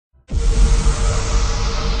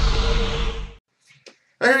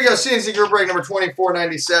Here we go. CNC group break number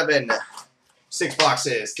 2497. 6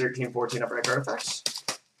 boxes. 13-14 upright artifacts.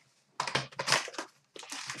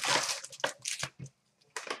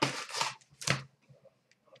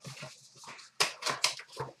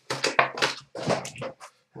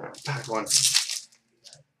 Pack one.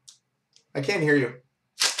 I can't hear you.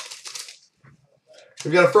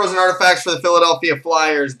 We've got a Frozen Artifacts for the Philadelphia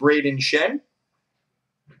Flyers, Braden Shen.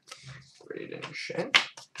 Braden Shen.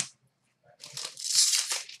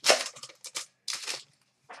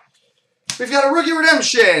 We've got a Rookie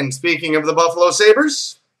Redemption, speaking of the Buffalo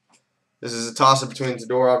Sabres. This is a toss-up between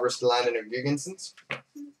Zadorov, Ristolainen, or Giggensons.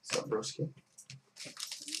 What's up, broski?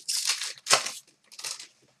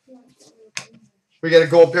 We got a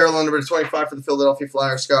gold parallel number 25 for the Philadelphia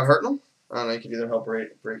Flyers, Scott Hartnell. I don't know, you can either help break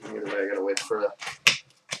either way. I gotta wait for the...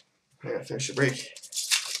 I gotta finish the break.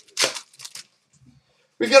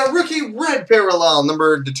 We've got a rookie red parallel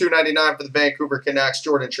number 299 for the Vancouver Canucks,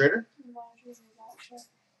 Jordan Trader.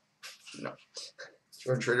 No.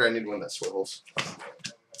 Jordan Trader, I need one that swivels.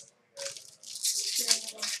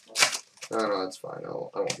 No, that's fine. I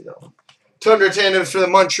won't do that one. Tundra tandems for the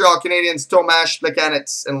Montreal Canadiens, Tomas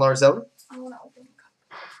Plekanec and Lars Eller. I want to open a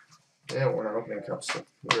cup. Yeah, we're not opening cups, so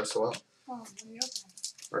we go so well. Oh, what are you opening?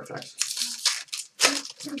 Artifacts.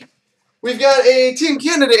 We've got a Team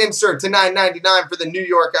Canada insert to $9.99 for the New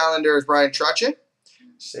York Islanders, Brian Trottier.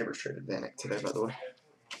 Sabres traded Vanek today, by the way.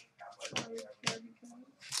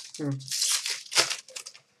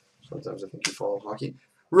 Sometimes I think you follow hockey.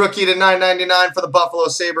 Rookie to $9.99 for the Buffalo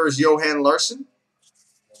Sabres, Johan Larsson.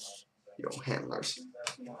 Johan Larsson.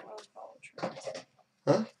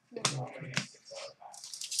 Huh?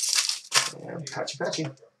 Yeah, patchy.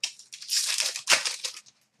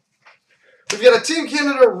 We've got a Team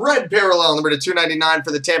Canada red parallel number 299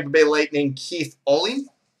 for the Tampa Bay Lightning, Keith Ollie.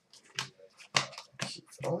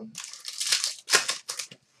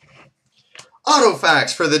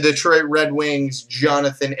 Autofax for the Detroit Red Wings,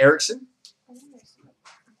 Jonathan Erickson.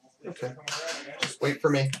 Okay, just wait for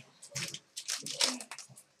me.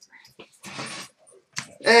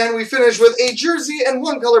 And we finish with a jersey and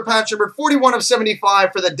one color patch number 41 of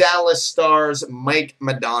 75 for the Dallas Stars, Mike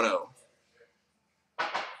Modano.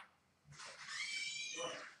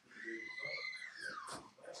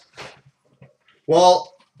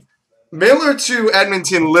 Well, Miller to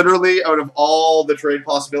Edmonton, literally, out of all the trade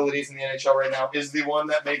possibilities in the NHL right now, is the one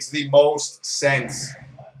that makes the most sense.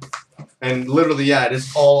 And literally, yeah, it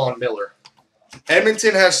is all on Miller.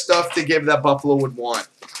 Edmonton has stuff to give that Buffalo would want.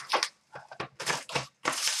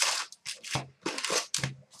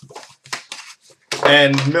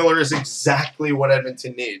 And Miller is exactly what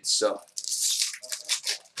Edmonton needs, so.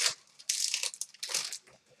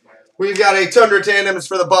 We've got a Tundra tandems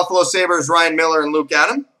for the Buffalo Sabres, Ryan Miller and Luke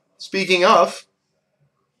Adam. Speaking of,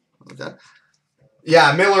 okay,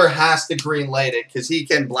 yeah, Miller has to green light it because he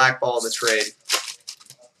can blackball the trade.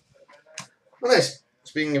 Oh, nice.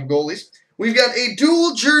 Speaking of goalies, we've got a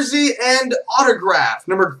dual jersey and autograph,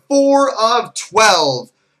 number 4 of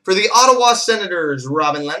 12 for the Ottawa Senators,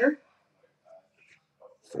 Robin Lehner.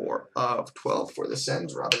 4 of 12 for the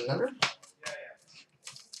Sens, Robin Lehner.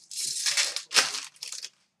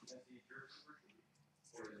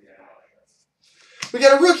 We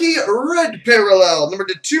got a rookie red parallel, number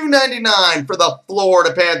 299 for the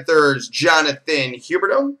Florida Panthers, Jonathan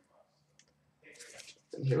Huberdeau.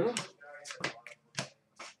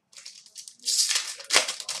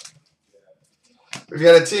 We've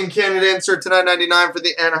got a Team Canada insert to $9.99 for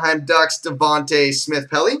the Anaheim Ducks, Devontae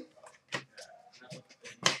Smith-Pelly.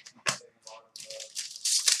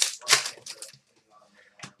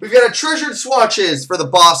 We've got a treasured swatches for the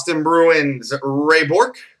Boston Bruins, Ray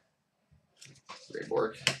Bourque.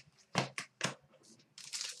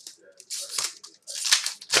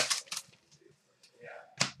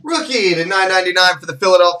 Rookie to $9.99 for the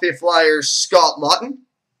Philadelphia Flyers, Scott Laughton.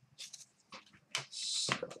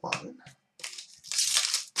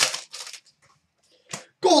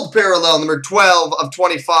 Gold parallel number 12 of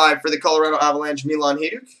 25 for the Colorado Avalanche, Milan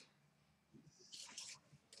Hejduk.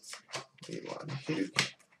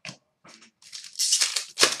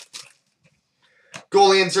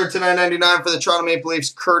 Goalie insert to $9.99 for the Toronto Maple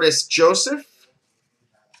Leafs, Curtis Joseph.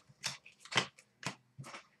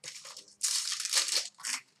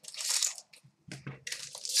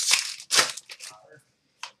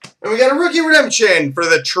 And we got a rookie redemption for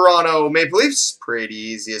the Toronto Maple Leafs. Pretty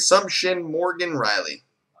easy assumption, Morgan Riley.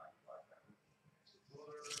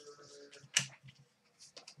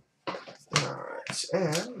 Alright,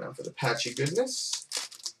 and now for the patchy goodness,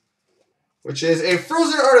 which is a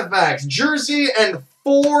Frozen Artifacts jersey and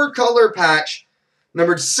 4-color patch,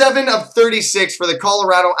 numbered 7 of 36 for the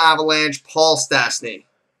Colorado Avalanche, Paul Stastny.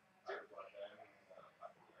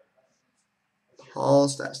 Paul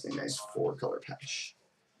Stastny, nice 4-color patch.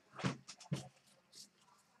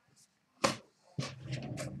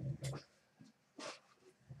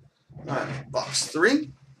 Alright, box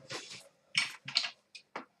 3.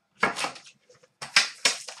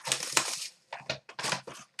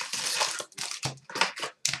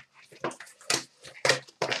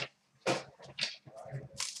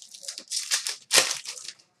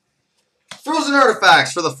 Frozen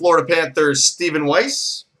Artifacts for the Florida Panthers, Stephen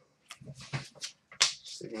Weiss.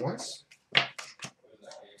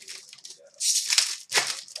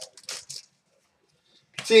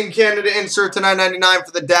 Team Canada insert to 9.99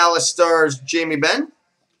 for the Dallas Stars, Jamie Benn.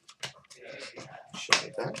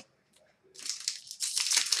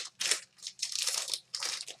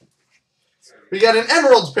 We got an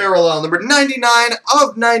Emeralds parallel, number 99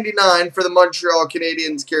 of 99 for the Montreal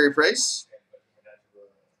Canadiens, Carey Price.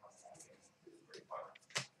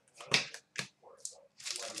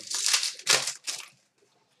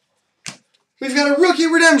 We've got a rookie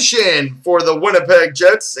redemption for the Winnipeg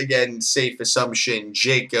Jets. Again, safe assumption,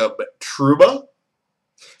 Jacob Trouba.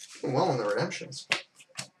 Well, on the redemptions.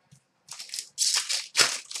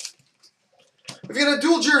 We've got a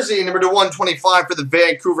dual jersey, number 125 for the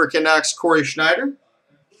Vancouver Canucks, Corey Schneider.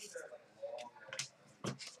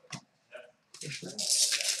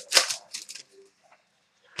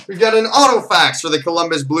 We've got an autofax for the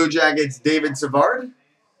Columbus Blue Jackets, David Savard.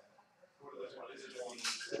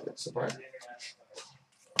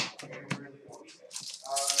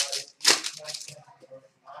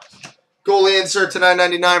 Goalie insert to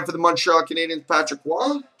 9.99 for the Montreal Canadiens, Patrick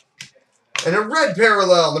Waugh. And a red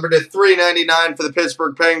parallel, number 3.99 for the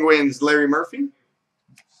Pittsburgh Penguins, Larry Murphy.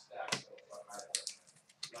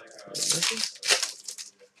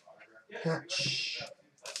 Patch.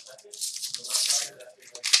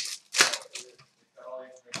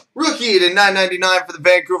 Rookie to 9.99 for the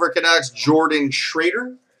Vancouver Canucks, Jordan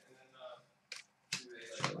Schrader.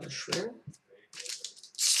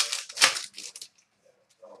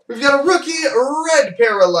 We've got a rookie red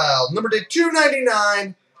parallel, number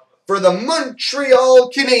 299 for the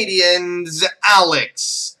Montreal Canadiens,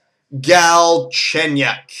 Alex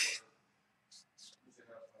Galchenyuk.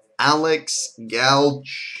 Alex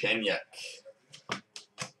Galchenyuk.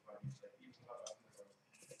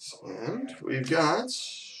 And we've got,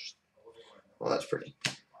 well, that's pretty.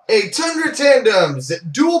 A Tundra Tandems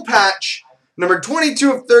dual patch, number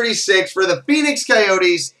 22 of 36 for the Phoenix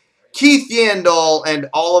Coyotes, Keith Yandel and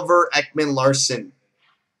Oliver Ekman-Larsson.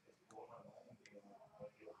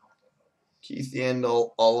 Keith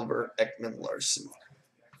Yandel, Oliver Ekman-Larsson.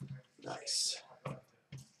 Nice.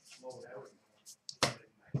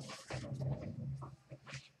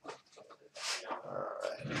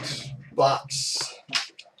 Alright. Box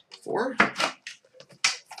 4.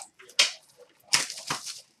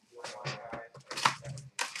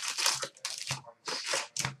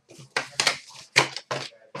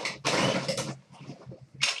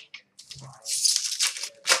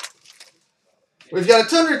 We've got a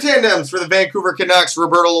Tundra Tandems for the Vancouver Canucks,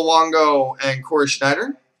 Roberto Luongo and Corey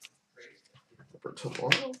Schneider.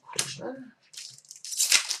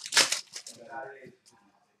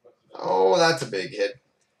 Oh, that's a big hit.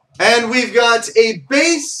 And we've got a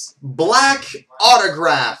base black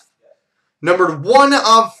autograph, numbered 1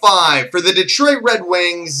 of 5 for the Detroit Red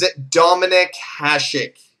Wings, Dominic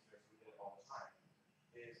Hasek.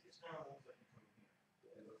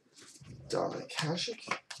 Dominic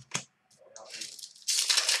Hasek.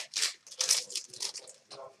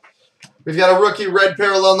 We've got a rookie red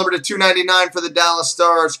parallel number 299 for the Dallas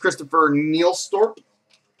Stars, Christopher Nielstorp.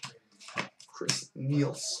 Chris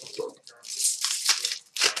Nielstorp.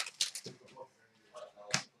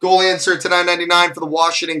 Goalie insert to 999 for the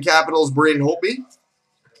Washington Capitals, Braden Holtby.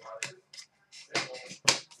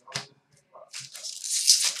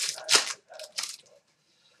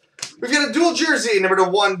 We've got a dual jersey, number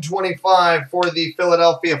 125 for the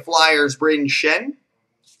Philadelphia Flyers, Braden Shen.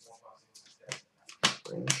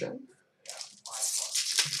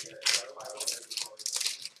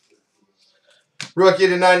 Rookie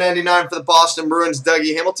to 9.99 for the Boston Bruins,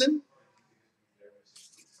 Dougie Hamilton.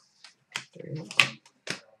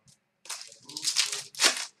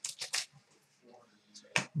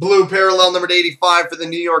 Blue parallel number 85 for the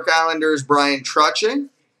New York Islanders, Brian Trottier.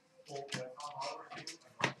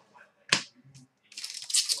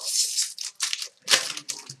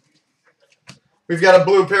 We've got a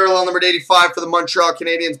blue parallel number 85 for the Montreal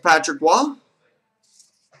Canadiens, Patrick Waugh.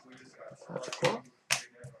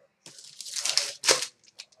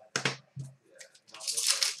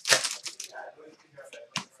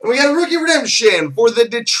 And we got a rookie redemption for the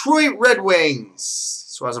Detroit Red Wings.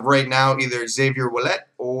 So as of right now, either Xavier Ouellet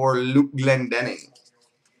or Luke Glendening.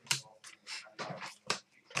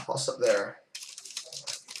 Toss up there.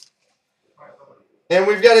 And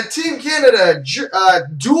we've got a Team Canada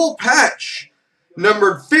dual patch,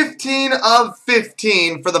 numbered 15 of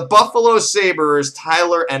 15 for the Buffalo Sabres,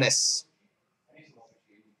 Tyler Ennis.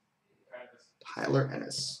 Tyler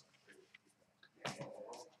Ennis.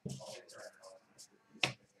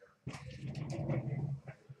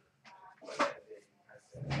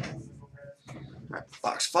 All right,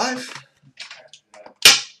 box 5.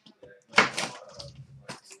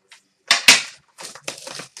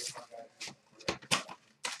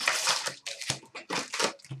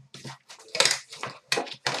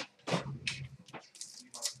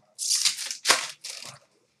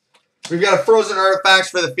 We've got a Frozen Artifacts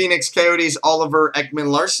for the Phoenix Coyotes, Oliver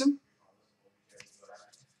Ekman-Larsson.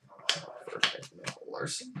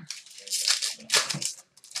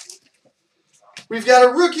 We've got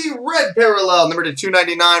a rookie red parallel, number to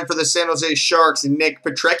 299 for the San Jose Sharks, Nick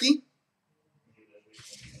Petrecki.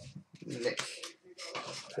 Nick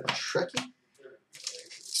Petrecki.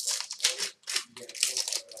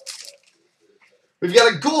 We've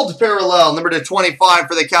got a gold parallel, number to 25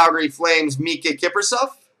 for the Calgary Flames, Mika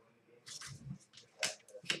Kiprusoff.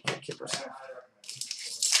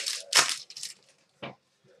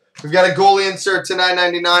 We've got a goalie insert to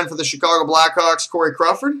 999 for the Chicago Blackhawks, Corey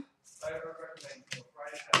Crawford.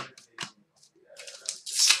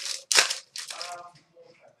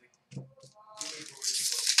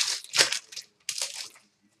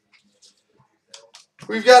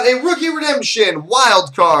 We've got a rookie redemption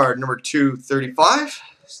wild card, number 235.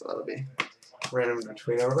 So that'll be random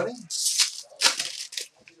between everybody.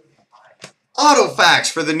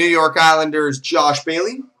 Autofax for the New York Islanders, Josh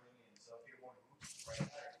Bailey.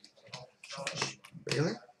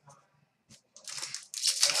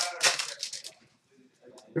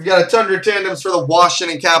 We've got a Tundra Tandems for the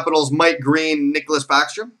Washington Capitals, Mike Green, Nicholas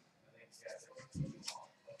Backstrom.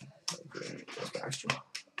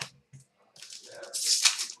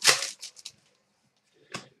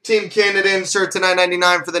 Team Canada insert to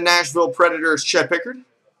 999 for the Nashville Predators, Chet Pickard.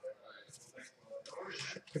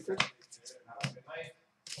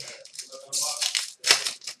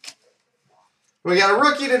 We got a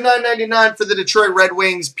rookie to 999 for the Detroit Red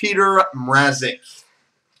Wings, Peter Mrazek.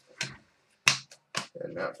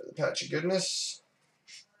 And now for the patch of goodness,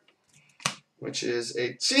 which is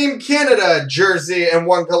a Team Canada jersey and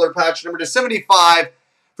one color patch, number to 75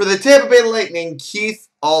 for the Tampa Bay Lightning, Keith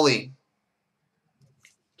Ollie.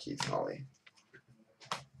 Keith Ollie.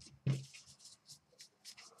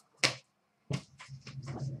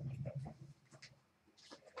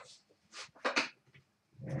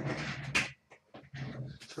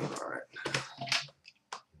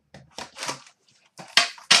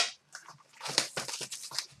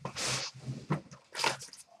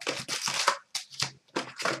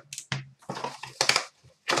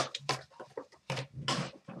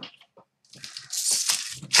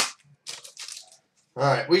 All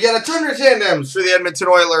right, we got a Tundra Tandems for the Edmonton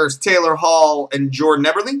Oilers, Taylor Hall and Jordan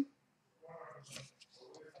Eberle.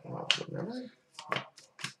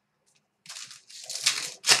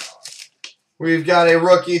 We've got a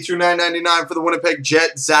rookie to 999 for the Winnipeg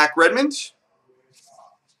Jets, Zach Redmond.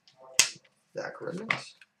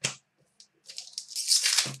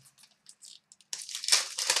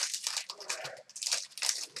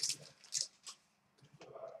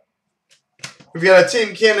 We've got a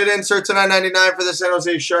Team Canada insert to 999 for the San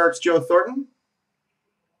Jose Sharks, Joe Thornton.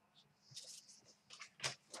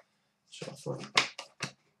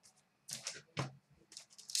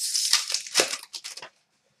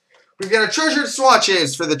 We've got a Treasured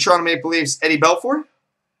Swatches for the Toronto Maple Leafs, Eddie Belfour.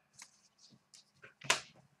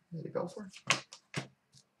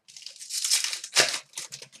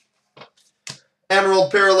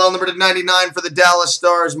 Emerald Parallel number to 99 for the Dallas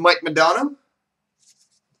Stars, Mike Modano.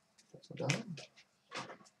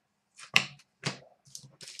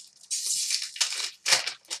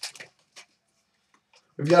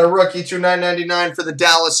 We've got a rookie to 999 for the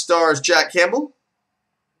Dallas Stars, Jack Campbell.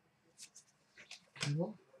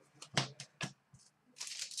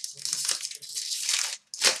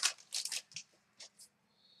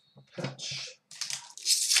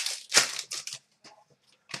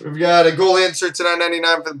 We've got a goal insert to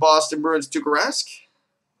 999 for the Boston Bruins, Tuukka Rask.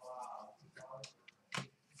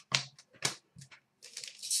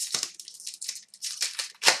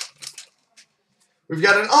 We've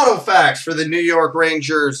got an Autofax for the New York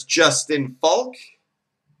Rangers, Justin Falk.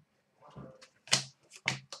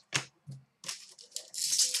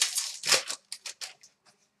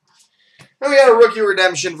 And we got a rookie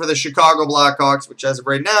redemption for the Chicago Blackhawks, which as of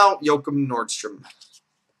right now, Joachim Nordstrom.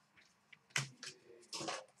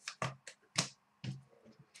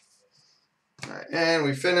 Alright, and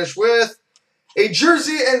we finish with a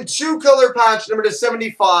jersey and 2-color patch, number to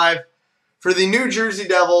 75, for the New Jersey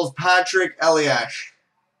Devils, Patrick Eliash.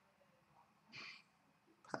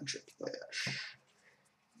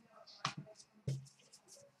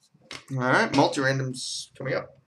 Alright, multi-randoms coming up.